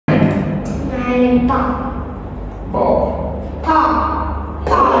My name is Bob. Bob. Paul.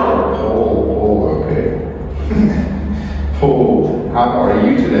 Paul, okay. Paul, how are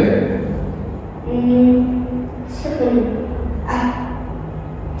you today? Seven.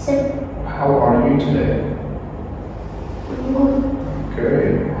 How are you today? Good.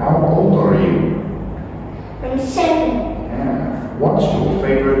 Good. How old are you? I'm 7. Yeah. What's your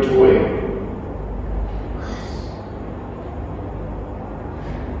favorite toy?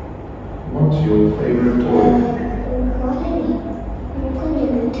 What's your favorite toy?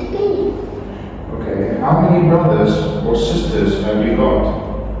 Okay. How many brothers or sisters have you got?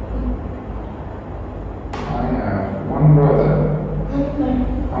 I have one brother.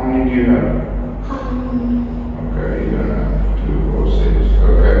 How many do you have? Okay, you don't have 2 or 6.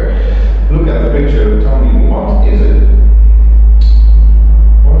 Okay. Look at the picture. Tell me, what is it?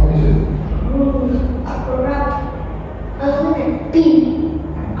 What is it? Okay, bin.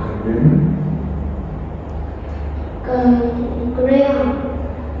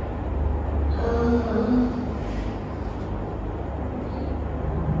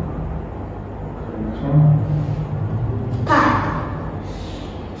 This one?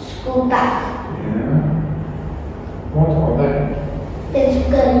 School bag. Yeah. What are they? It's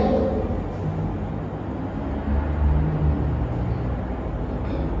good.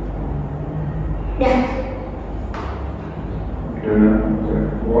 Yeah. You don't know? Okay.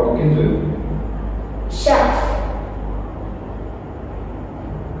 What is it? Shelf.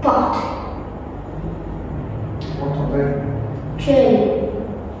 Pot. What are they? Tree.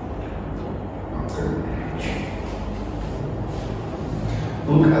 Okay.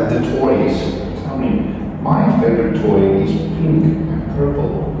 Look at the toys. Tell me, my favorite toy is pink and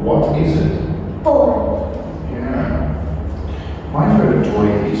purple. What is it? Ball. Yeah. My favorite toy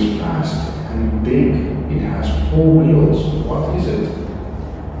is fast and big. It has 4 wheels. What is it?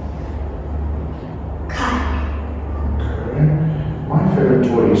 Kite. Okay. My favorite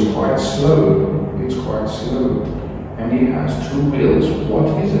toy is quite slow. It's quite slow. And it has 2 wheels. What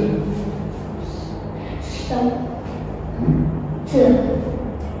is it? So. Hmm? Two.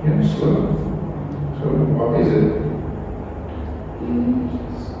 Yeah, slow. So what is it?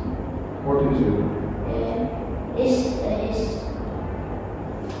 What is it? Is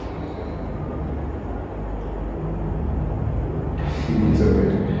It's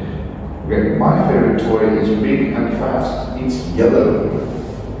okay. My favorite toy is big and fast. It's yellow.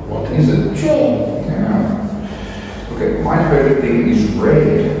 What is it? tree. Yeah. Okay, my favorite thing is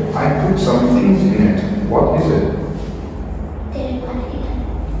red. I put some things in it. What is it?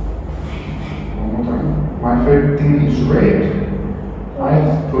 One more time. My favorite thing is red.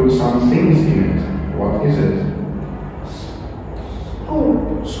 I put some things in it. What is it?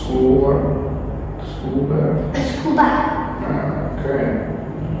 School. School bag. A school bag. Okay.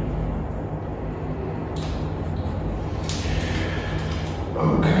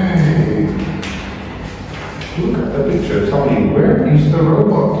 Okay. Look at the picture. Tell me, where is the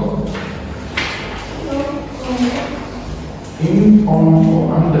robot? In, on,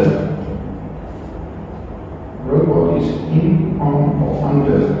 or under? Robot is in, on, or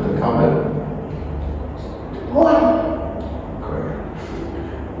under the cupboard. One. Okay.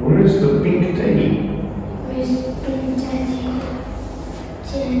 Where is the pink teddy? With pink teddy.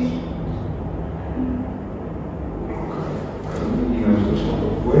 He knows this one.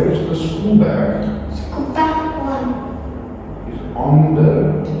 Where is the school bag? School bag one. It's on the.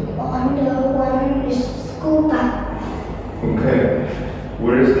 On the one is school bag. Okay.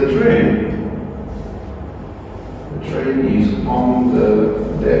 Where is the train? The train is on the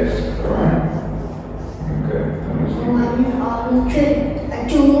desk, alright? Okay. Let me see. One on the tree.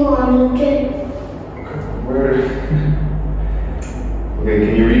 Two on the tree. Okay. Where? Okay,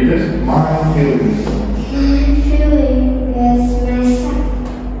 can you read this? My feelings. My feeling is my son.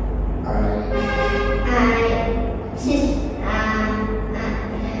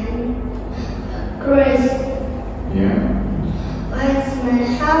 Grace. Yeah. What's my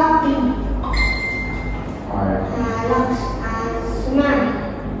hobby? I. Looks and smile.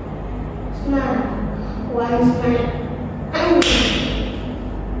 Smile. What's my